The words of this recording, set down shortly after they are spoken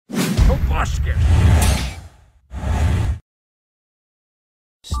musket.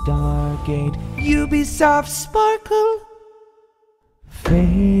 Stargate, Ubisoft sparkle.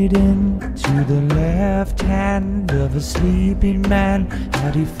 Fade into the left hand of a sleeping man.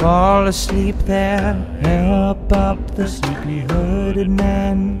 How'd he fall asleep there? Help up the sleepy hooded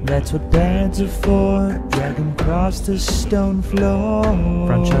man. That's what beds are for. Drag him across the stone floor.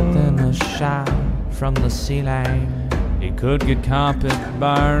 Front shot then a shot from the ceiling. He could get carpet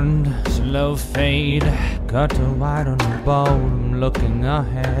burned, slow fade. Cut to white on the bottom, looking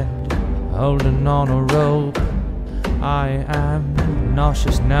ahead, holding on a rope. I am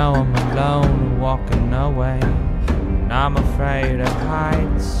nauseous now, I'm alone, walking away. And I'm afraid of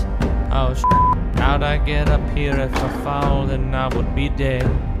heights. Oh how'd I get up here? If I fall then I would be dead.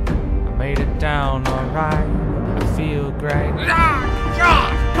 I made it down alright, I feel great.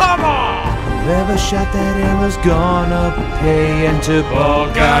 Come on! Whoever shot that arrow's gonna pay. Enter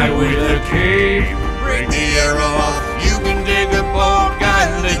Bald guy with a cape. Break the arrow off. You can dig the bald guy,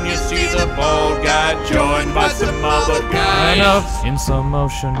 and then you see the bald guy joined by some other guys. In slow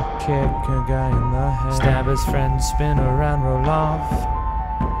motion, kick a guy in the head. Stab his friend, spin around, roll off.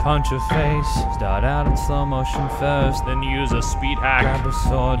 Punch a face. Start out in slow motion first, then use a speed hack. Grab a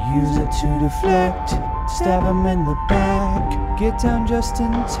sword, use it to deflect. Stab him in the back. Get down just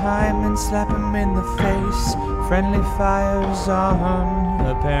in time and slap him in the face. Friendly fire's on,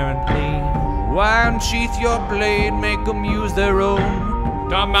 apparently. Why unsheath your blade? Make them use their own.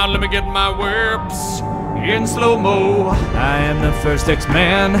 Time out, let me get my whips in slow-mo. I am the first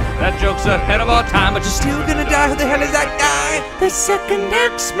X-Man. That joke's ahead of our time, but you're still Still gonna die, who the hell is that guy? The second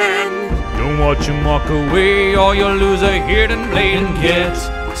X-Man. don't watch him walk away, or you'll lose a hidden blade and get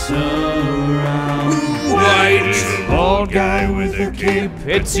Surround. white. Bald guy with a cape.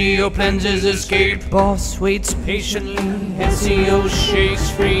 Ezio plans his escape. Boss waits patiently. Ezio shakes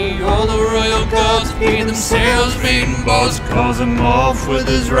free. All the royal guards pay themselves. Main boss calls him off with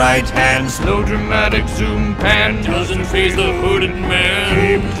his right hand. Slow dramatic zoom pan doesn't faze the hooded man.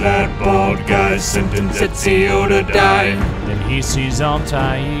 Cape-clad bald guy sentence Ezio to die. Then he sees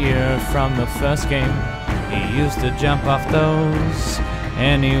Altair from the first game. He used to jump off those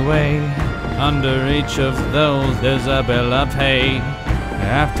anyway. Under each of those there's a bill of hay.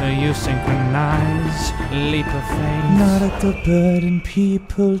 After you synchronize, leap of faith. Not at the burden,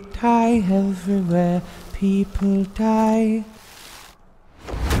 people die everywhere. People die.